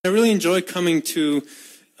I really enjoy coming to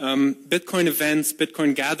Bitcoin events,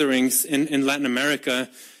 Bitcoin gatherings in Latin America.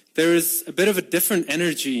 There is a bit of a different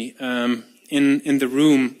energy in the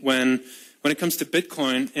room when it comes to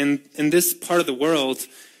Bitcoin. And in this part of the world,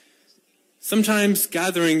 sometimes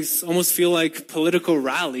gatherings almost feel like political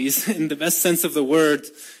rallies in the best sense of the word.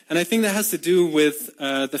 And I think that has to do with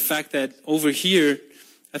the fact that over here,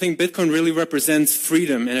 I think Bitcoin really represents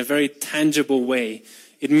freedom in a very tangible way.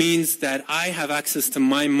 It means that I have access to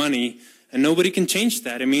my money, and nobody can change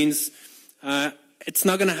that. It means it's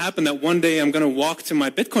not going to happen that one day I'm going to walk to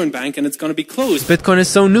my Bitcoin bank and it's going to be closed. Bitcoin is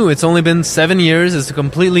so new. It's only been 7 years. It's a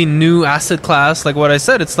completely new asset class. Like what I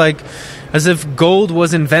said, it's like as if gold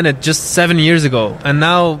was invented just 7 years ago. And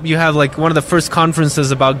now you have like one of the first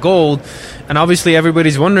conferences about gold. And obviously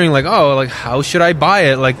everybody's wondering like, oh, like how should I buy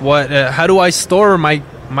it? Like what, how do I store my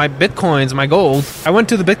Bitcoins, my gold? I went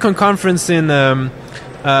to the Bitcoin conference in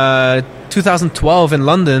 2012 in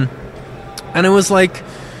London, and it was like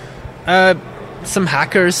some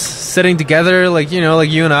hackers sitting together, like you know,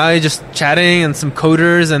 like you and I just chatting, and some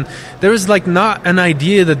coders, and there was like not an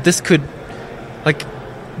idea that this could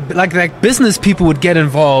like business people would get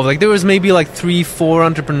involved. Like there was maybe like 3-4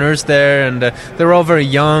 entrepreneurs there, and they were all very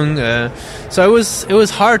young, so it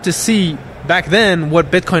was hard to see back then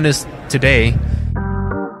what Bitcoin is today.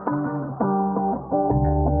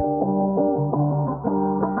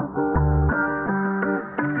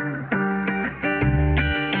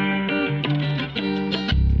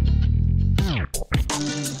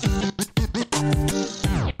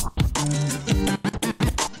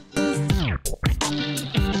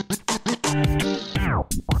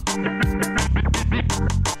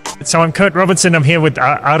 So I'm Kurt Robertson. I'm here with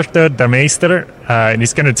Arthur Demeester, and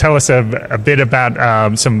he's going to tell us a bit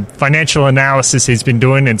about some financial analysis he's been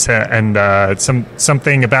doing and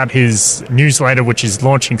something about his newsletter, which is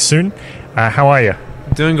launching soon. How are you?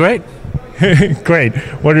 Doing great. Great.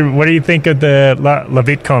 What do you think of the La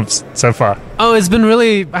BitConf so far? Oh, it's been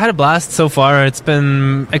really... I had a blast so far. It's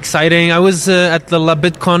been exciting. I was at the La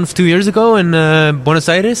BitConf 2 years ago in Buenos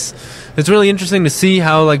Aires. It's really interesting to see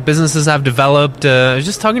how like businesses have developed. I was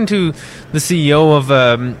just talking to the CEO of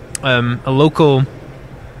a local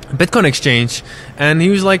Bitcoin exchange, and he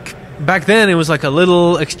was like, back then it was like a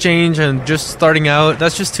little exchange and just starting out.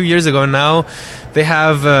 That's just 2 years ago. And now they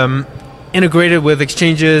have integrated with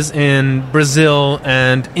exchanges in Brazil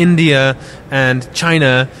and India and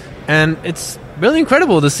China, and it's really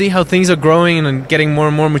incredible to see how things are growing and getting more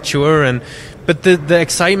and more mature. But the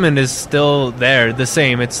excitement is still there, the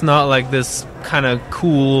same. It's not like this kind of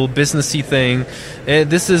cool businessy thing.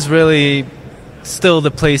 This is really still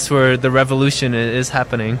the place where the revolution is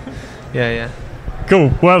happening. Yeah.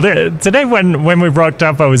 Cool. Well, today when we rocked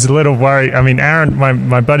up, I was a little worried. I mean, Aaron,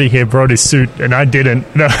 my buddy here, brought his suit, and I didn't.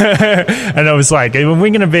 And I was like, are we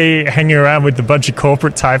going to be hanging around with a bunch of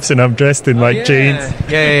corporate types, and I'm dressed in jeans?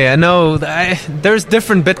 Yeah. No, there's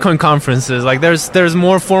different Bitcoin conferences. Like there's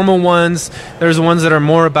more formal ones. There's ones that are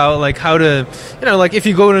more about like how to, like if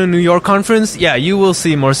you go to a New York conference, yeah, you will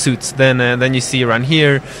see more suits than you see around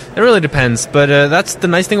here. It really depends. But that's the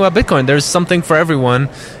nice thing about Bitcoin. There's something for everyone.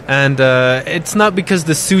 And it's not because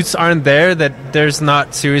the suits aren't there that there's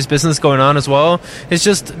not serious business going on as well. It's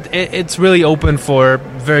just, it's really open for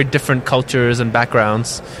very different cultures and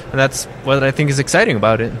backgrounds. And that's what I think is exciting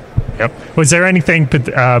about it. Yep. Was there anything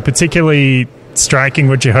particularly striking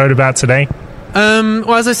what you heard about today?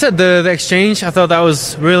 Well, as I said, the exchange, I thought that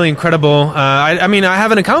was really incredible. I mean, I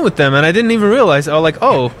have an account with them, and I didn't even realize.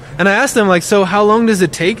 And I asked them, like, so how long does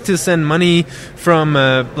it take to send money from,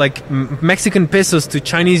 Mexican pesos to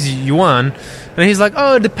Chinese yuan? And he's like,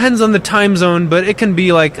 oh, it depends on the time zone, but it can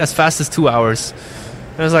be, like, as fast as 2 hours.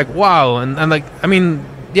 And I was like, wow. And like, I mean,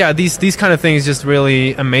 yeah, these kind of things just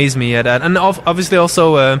really amaze me at that. And obviously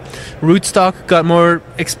also, Rootstock got more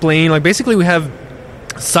explained. Like, basically we have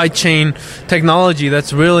sidechain technology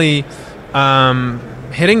that's really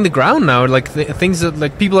hitting the ground now. Like things that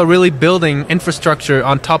like people are really building infrastructure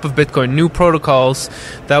on top of Bitcoin, new protocols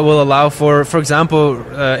that will allow for example,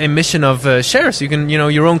 emission of shares. You can,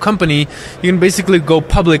 your own company, you can basically go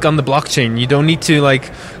public on the blockchain. You don't need to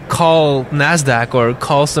like call NASDAQ or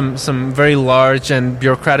call some very large and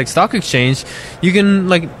bureaucratic stock exchange. You can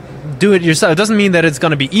like do it yourself. It doesn't mean that it's going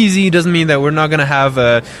to be easy. It doesn't mean that we're not going to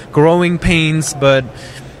have growing pains, but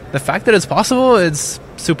the fact that it's possible, it's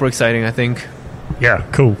super exciting, I think. Yeah,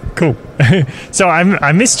 cool. So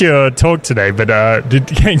I missed your talk today, but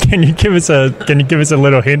can you give us a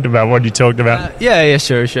little hint about what you talked about? Yeah,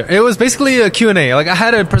 sure. It was basically a Q&A. Like I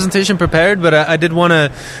had a presentation prepared, but I did want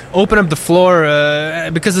to open up the floor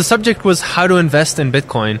because the subject was how to invest in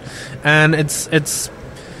Bitcoin, and it's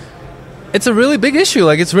it's a really big issue.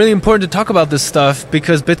 Like, it's really important to talk about this stuff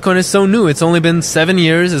because Bitcoin is so new. It's only been 7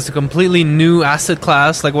 years. It's a completely new asset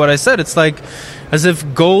class. Like what I said, it's like as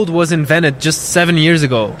if gold was invented just 7 years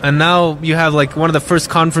ago. And now you have like one of the first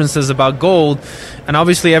conferences about gold. And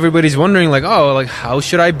obviously everybody's wondering like, oh, like how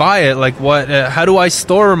should I buy it? Like what, how do I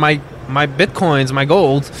store my Bitcoins, my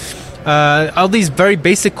gold? All these very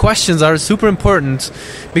basic questions are super important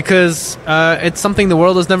because it's something the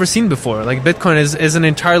world has never seen before. Like Bitcoin is an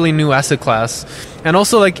entirely new asset class. And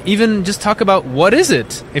also like even just talk about what is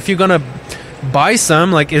it? If you're going to buy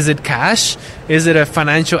some, like is it cash? Is it a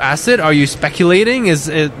financial asset? Are you speculating? Is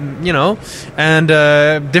it, you know, and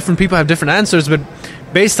different people have different answers, but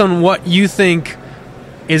based on what you think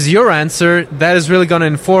is your answer, that is really going to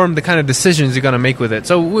inform the kind of decisions you're going to make with it.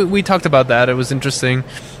 So we talked about that. It was interesting.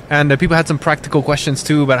 And people had some practical questions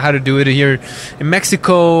too about how to do it here in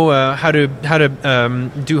Mexico, how to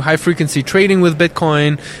do high frequency trading with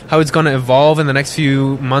Bitcoin, how it's going to evolve in the next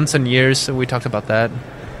few months and years. So we talked about that.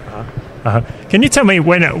 Can you tell me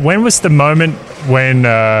when was the moment when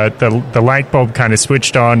the light bulb kind of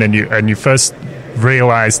switched on and you first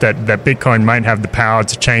realized that Bitcoin might have the power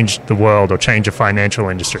to change the world or change the financial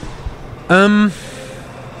industry?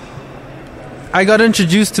 I got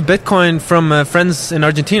introduced to Bitcoin from friends in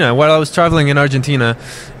Argentina while I was traveling in Argentina,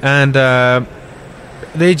 and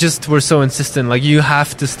they just were so insistent, like, you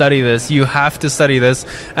have to study this, you have to study this.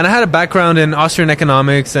 And I had a background in Austrian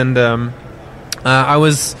economics, and I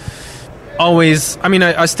was always,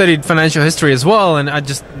 I studied financial history as well, and I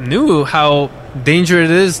just knew how dangerous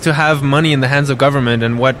it is to have money in the hands of government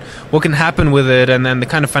and what can happen with it, and then the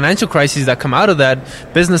kind of financial crises that come out of that,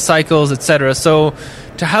 business cycles, etc. So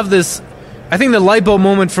to have this, I think the light bulb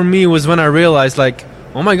moment for me was when I realized, like,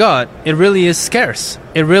 oh my God, it really is scarce.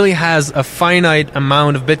 It really has a finite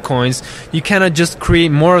amount of Bitcoins. You cannot just create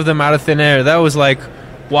more of them out of thin air. That was like,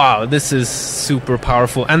 wow, this is super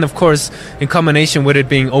powerful. And of course, in combination with it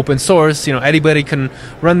being open source, you know, anybody can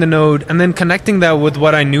run the node. And then connecting that with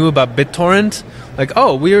what I knew about BitTorrent, like,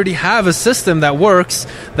 oh, we already have a system that works,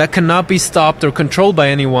 that cannot be stopped or controlled by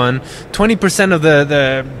anyone. 20% of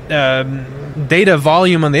the data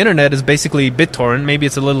volume on the internet is basically BitTorrent. Maybe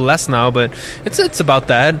it's a little less now, but it's about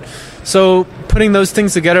that. So putting those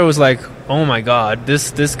things together was like, oh my God,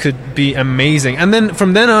 this could be amazing. And then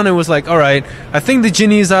from then on, it was like, all right, I think the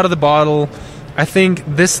genie is out of the bottle. I think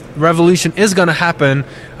this revolution is going to happen.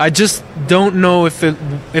 I just don't know if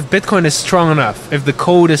Bitcoin is strong enough, if the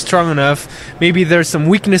code is strong enough. Maybe there's some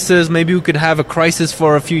weaknesses. Maybe we could have a crisis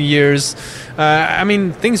for a few years.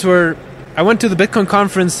 Things were... I went to the Bitcoin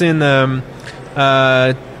conference in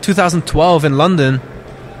 2012 in London,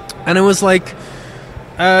 and it was like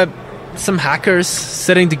some hackers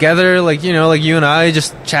sitting together, like, you know, like you and I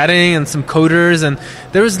just chatting, and some coders, and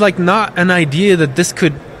there was like not an idea that this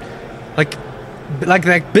could like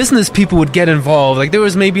business people would get involved. Like there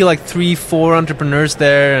was maybe like 3-4 entrepreneurs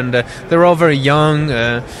there, and they were all very young.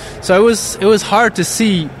 So it was hard to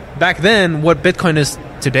see back then what Bitcoin is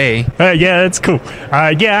today. Yeah, that's cool.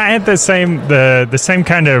 I had the same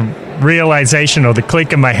kind of realization or the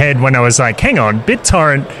click in my head when I was like, hang on,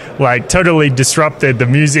 BitTorrent like totally disrupted the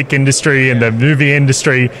music industry and the movie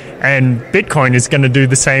industry, and Bitcoin is going to do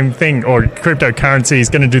the same thing, or cryptocurrency is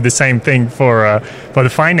going to do the same thing for the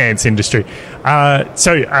finance industry.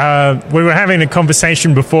 So we were having a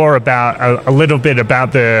conversation before about a little bit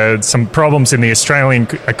about some problems in the Australian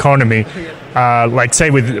economy. Like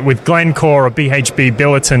say with Glencore or BHP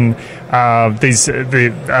Billiton,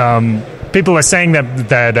 people are saying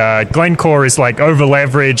that Glencore is like over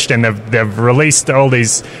leveraged, and they've released all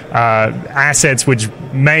these assets which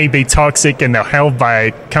may be toxic, and they're held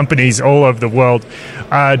by companies all over the world.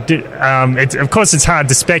 Of course, it's hard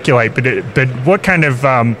to speculate, but what kind of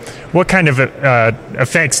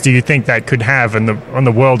effects do you think that could have on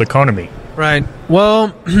the world economy? Right.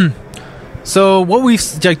 Well. So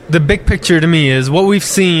the big picture to me is what we've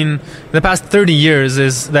seen in the past 30 years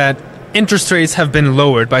is that interest rates have been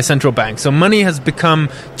lowered by central banks. So money has become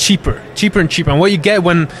cheaper and cheaper. And what you get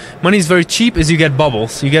when money is very cheap is you get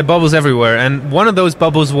bubbles. You get bubbles everywhere. And one of those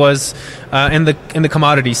bubbles was in the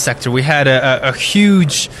commodities sector. We had a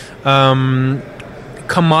huge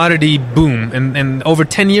commodity boom in over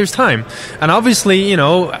 10 years' time. And obviously, you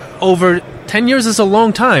know, over 10 years is a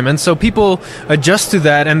long time, and so people adjust to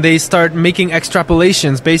that, and they start making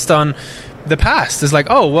extrapolations based on the past. It's like,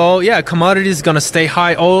 oh, well, yeah, commodity is going to stay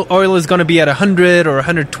high, oil is going to be at 100 or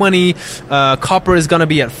 120, copper is going to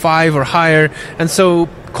be at 5 or higher, and so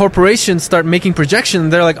corporations start making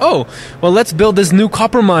projections. They're like, oh, well, let's build this new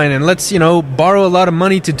copper mine and let's, borrow a lot of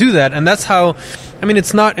money to do that. And that's how,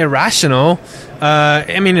 it's not irrational.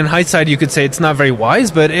 In hindsight, you could say it's not very wise,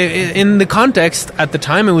 but in the context at the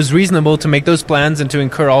time, it was reasonable to make those plans and to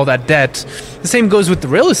incur all that debt. The same goes with the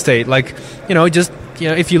real estate. Like,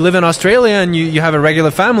 if you live in Australia and you have a regular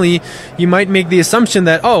family, you might make the assumption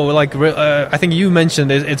that, I think you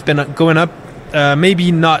mentioned it's been going up,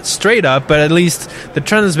 maybe not straight up, but at least the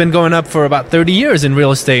trend has been going up for about 30 years in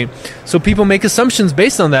real estate. So people make assumptions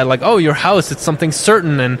based on that, like, oh, your house, it's something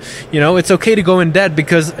certain, and, it's okay to go in debt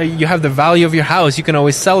because you have the value of your house. You can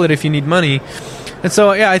always sell it if you need money. And so,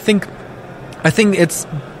 I think it's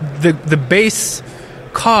the base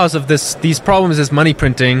cause of these problems is money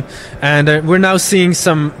printing, and we're now seeing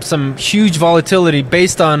some huge volatility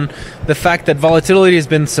based on the fact that volatility has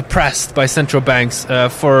been suppressed by central banks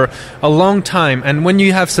for a long time. And when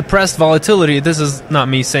you have suppressed volatility, this is not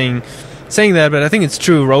me saying that, but I think it's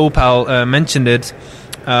true. Raoul Pal mentioned it.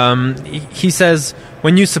 He says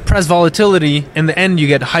when you suppress volatility, in the end you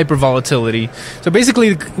get hyper volatility. So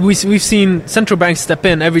basically, we've seen central banks step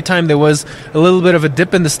in every time there was a little bit of a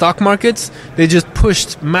dip in the stock markets. They just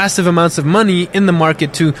pushed massive amounts of money in the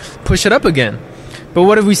market to push it up again. But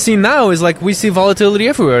what have we seen now is we see volatility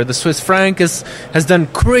everywhere. The Swiss franc has done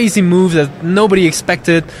crazy moves that nobody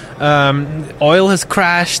expected. Oil has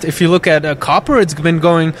crashed. If you look at copper, it's been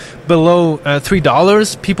going below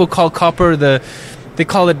 $3. People call copper they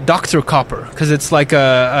call it Dr. Copper because it's like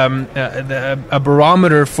a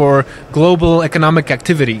barometer for global economic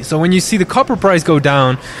activity. So when you see the copper price go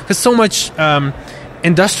down, because so much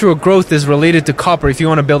industrial growth is related to copper. If you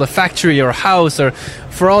want to build a factory or a house or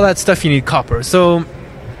for all that stuff, you need copper. So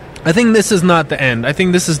I think this is not the end. I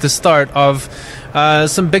think this is the start of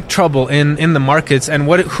some big trouble in the markets. And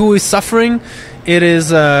who is suffering? It is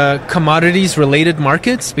commodities-related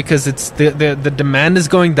markets because it's the demand is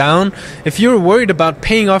going down. If you're worried about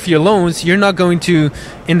paying off your loans, you're not going to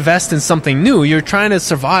invest in something new. You're trying to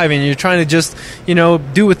survive and you're trying to just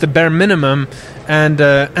do with the bare minimum. And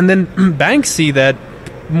then banks see that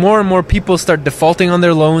more and more people start defaulting on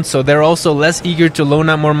their loans, so they're also less eager to loan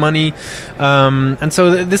out more money. And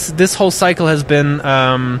so this whole cycle has been.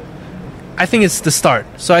 I think it's the start.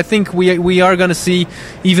 So I think we are going to see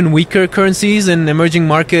even weaker currencies in emerging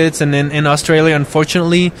markets and in Australia,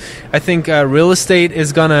 unfortunately. I think real estate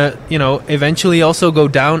is going to, eventually also go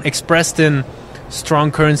down, expressed in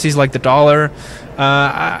strong currencies like the dollar.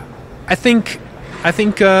 I think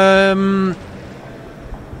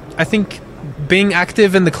being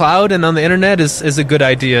active in the cloud and on the internet is a good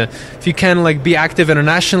idea. If you can be active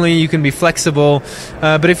internationally, you can be flexible.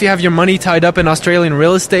 But if you have your money tied up in Australian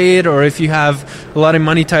real estate, or if you have a lot of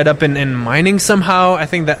money tied up in mining somehow, I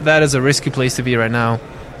think that is a risky place to be right now.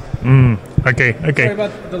 Okay. Sorry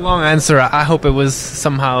about the long answer. I hope it was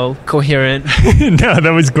somehow coherent. No,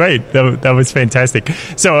 that was great. That was fantastic.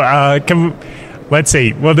 So let's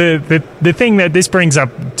see. Well, the thing that this brings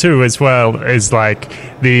up too as well is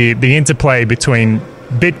the interplay between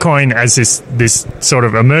Bitcoin as this sort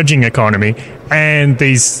of emerging economy and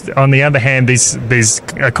these, on the other hand, these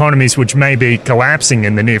economies which may be collapsing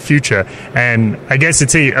in the near future. And I guess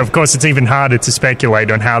it's even harder to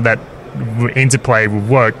speculate on how that interplay will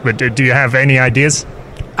work. But do you have any ideas?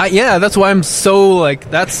 Yeah, that's why I'm so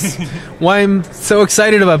why I'm so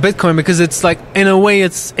excited about Bitcoin, because it's in a way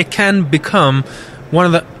it can become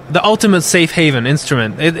one of the ultimate safe haven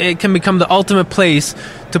instrument. It can become the ultimate place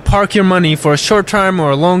to park your money for a short time or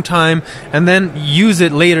a long time and then use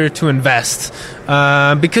it later to invest.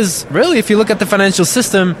 Because really, if you look at the financial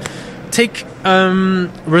system, take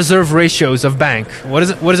reserve ratios of bank. What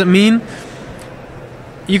does it mean?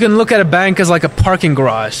 You can look at a bank as like a parking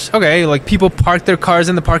garage. Okay, people park their cars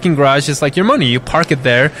in the parking garage. It's like your money. You park it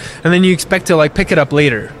there, and then you expect to pick it up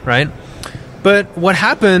later, right? But what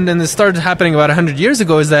happened, and it started happening about 100 years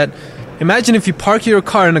ago, is that imagine if you park your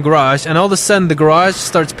car in a garage, and all of a sudden the garage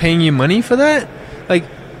starts paying you money for that.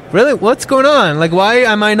 Really? What's going on? Why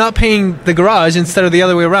am I not paying the garage instead of the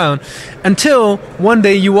other way around? Until one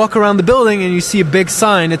day you walk around the building and you see a big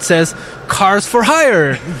sign. It says, cars for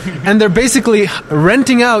hire. And they're basically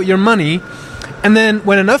renting out your money. And then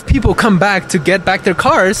when enough people come back to get back their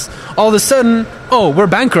cars, all of a sudden, oh, we're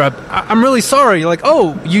bankrupt. I'm really sorry.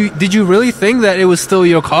 Did you really think that it was still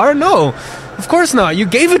your car? No, of course not. You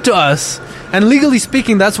gave it to us. And legally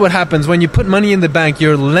speaking, that's what happens. When you put money in the bank,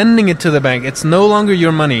 you're lending it to the bank. It's no longer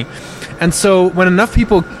your money. And so when enough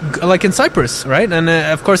people, like in Cyprus, right? And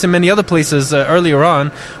of course in many other places earlier on,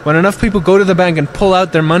 when enough people go to the bank and pull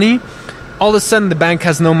out their money, all of a sudden the bank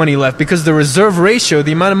has no money left, because the reserve ratio,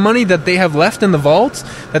 the amount of money that they have left in the vaults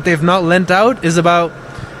that they have not lent out, is about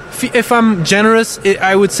if I'm generous,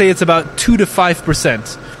 I would say it's about 2 to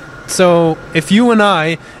 5%. So if you and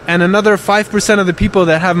I and another 5% of the people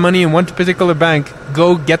that have money in one particular bank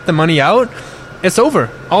go get the money out, it's over.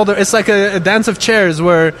 It's like a dance of chairs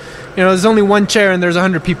where, there's only one chair and there's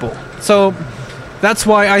 100 people. So that's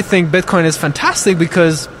why I think Bitcoin is fantastic,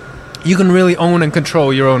 because you can really own and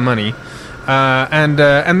control your own money. And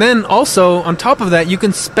then also on top of that, you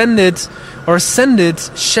can spend it or send it,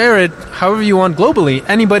 share it however you want globally.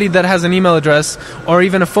 Anybody that has an email address or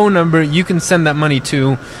even a phone number, you can send that money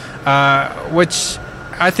to, which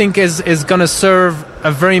I think is going to serve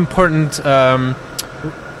a very important.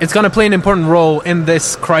 It's going to play an important role in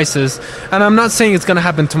this crisis. And I'm not saying it's going to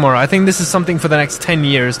happen tomorrow. I think this is something for the next 10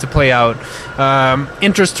 years to play out.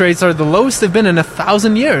 Interest rates are the lowest they've been in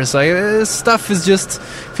 1,000 years. Like, this stuff is just,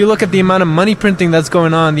 if you look at the amount of money printing that's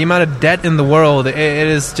going on, the amount of debt in the world, it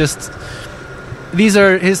is just, these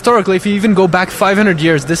are historically, if you even go back 500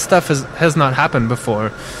 years, this stuff has not happened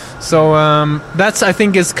before. So that's, I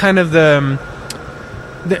think, is kind of the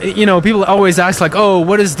people always ask, like, oh,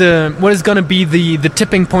 what is going to be the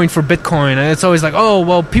tipping point for Bitcoin? And it's always like, oh,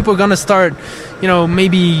 well, people are going to start,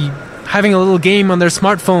 maybe having a little game on their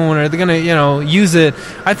smartphone, or they're going to, use it.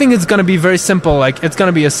 I think it's going to be very simple. Like, it's going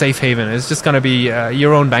to be a safe haven. It's just going to be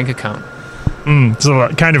your own bank account. So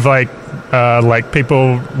kind of like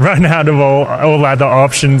people run out of all other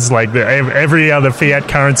options. Like every other fiat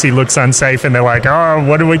currency looks unsafe, and they're like, "Oh,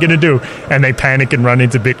 what are we going to do?" And they panic and run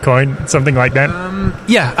into Bitcoin, something like that.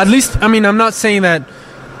 Yeah, at least. I mean, I'm not saying that.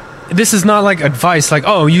 This is not like advice, like,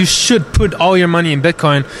 oh, you should put all your money in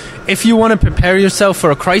Bitcoin. If you want to prepare yourself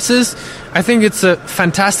for a crisis, I think it's a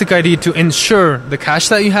fantastic idea to insure the cash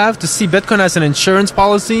that you have, to see Bitcoin as an insurance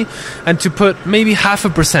policy, and to put maybe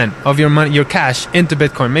 0.5% of your money, your cash, into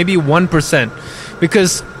Bitcoin, maybe 1%.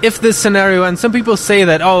 Because if this scenario, and some people say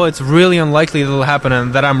that, oh, it's really unlikely that it'll happen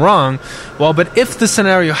and that I'm wrong. Well, but if the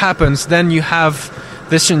scenario happens, then you have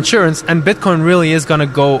this insurance, and Bitcoin really is going to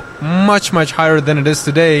go much, much higher than it is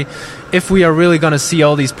today if we are really going to see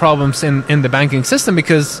all these problems in the banking system,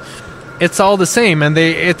 because it's all the same, and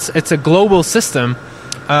it's a global system.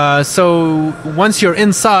 So once you're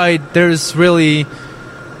inside, there's really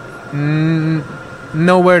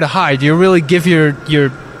nowhere to hide. You really give your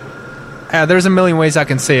there's a million ways I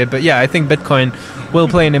can say it, but yeah, I think Bitcoin will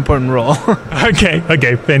play an important role.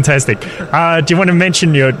 Okay, fantastic. Do you want to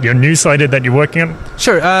mention your newsletter that you're working on?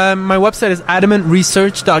 Sure. My website is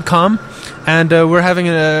adamantresearch.com, and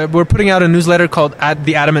we're putting out a newsletter called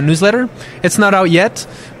the Adamant Newsletter. It's not out yet,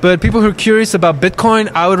 but people who are curious about Bitcoin,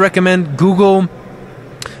 I would recommend Google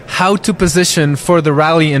how to position for the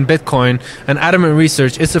rally in Bitcoin and Adamant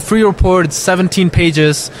Research. It's a free report. It's 17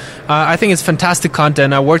 pages. I think it's fantastic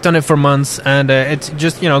content. I worked on it for months, and it's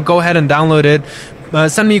just, go ahead and download it.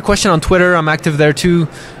 Send me a question on Twitter. I'm active there too.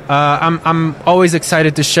 I'm always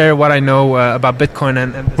excited to share what I know about Bitcoin.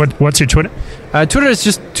 And what's your Twitter? Twitter is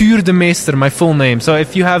just Tuur Demeester, my full name. So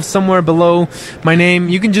if you have somewhere below my name,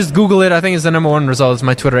 you can just Google it. I think it's the #1 result is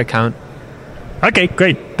my Twitter account. Okay,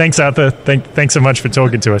 great. Thanks, Arthur. Thanks so much for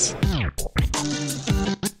talking to us.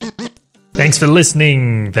 Thanks for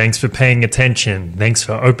listening. Thanks for paying attention. Thanks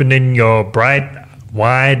for opening your bright,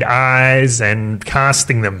 wide eyes and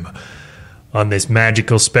casting them on this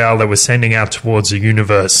magical spell that we're sending out towards the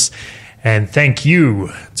universe. And thank you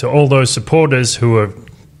to all those supporters who have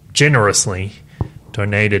generously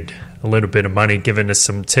donated a little bit of money, given us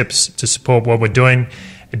some tips to support what we're doing.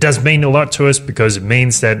 It does mean a lot to us, because it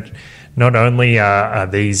means that not only are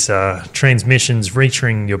these transmissions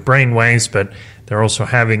reaching your brainwaves, but they're also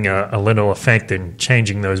having a little effect in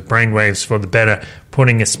changing those brainwaves for the better,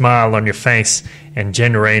 putting a smile on your face and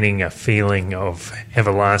generating a feeling of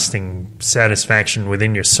everlasting satisfaction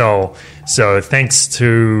within your soul. So thanks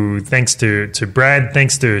to Brad,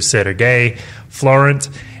 thanks to Sergey, Florent,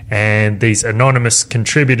 and these anonymous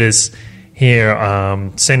contributors here,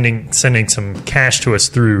 sending some cash to us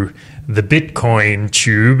through the Bitcoin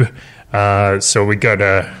tube. So we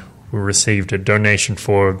received a donation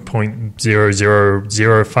for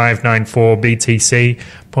 0.000594 BTC,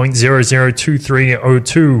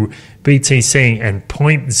 0.002302 BTC, and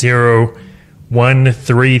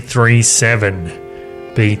 0.01337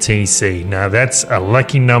 BTC. Now that's a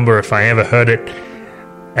lucky number if I ever heard it.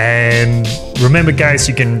 And remember, guys,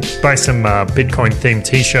 you can buy some Bitcoin themed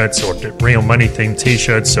t-shirts or real money themed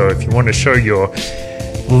t-shirts. So if you want to show your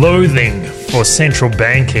loathing for central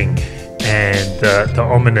banking and the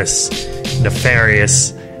ominous,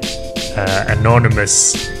 nefarious,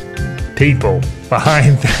 anonymous people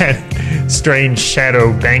behind that strange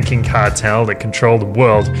shadow banking cartel that control the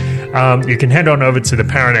world, you can head on over to the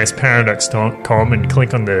paradiseparadox.com and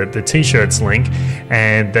click on the t-shirts link,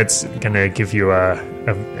 and that's going to give you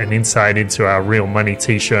an insight into our Real Money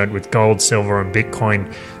t-shirt with gold, silver, and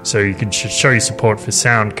Bitcoin, so you can show your support for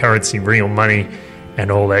sound currency, real money, and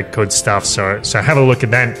all that good stuff. So have a look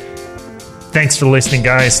at that. Thanks for listening,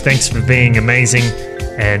 guys. Thanks for being amazing,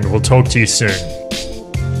 and we'll talk to you soon.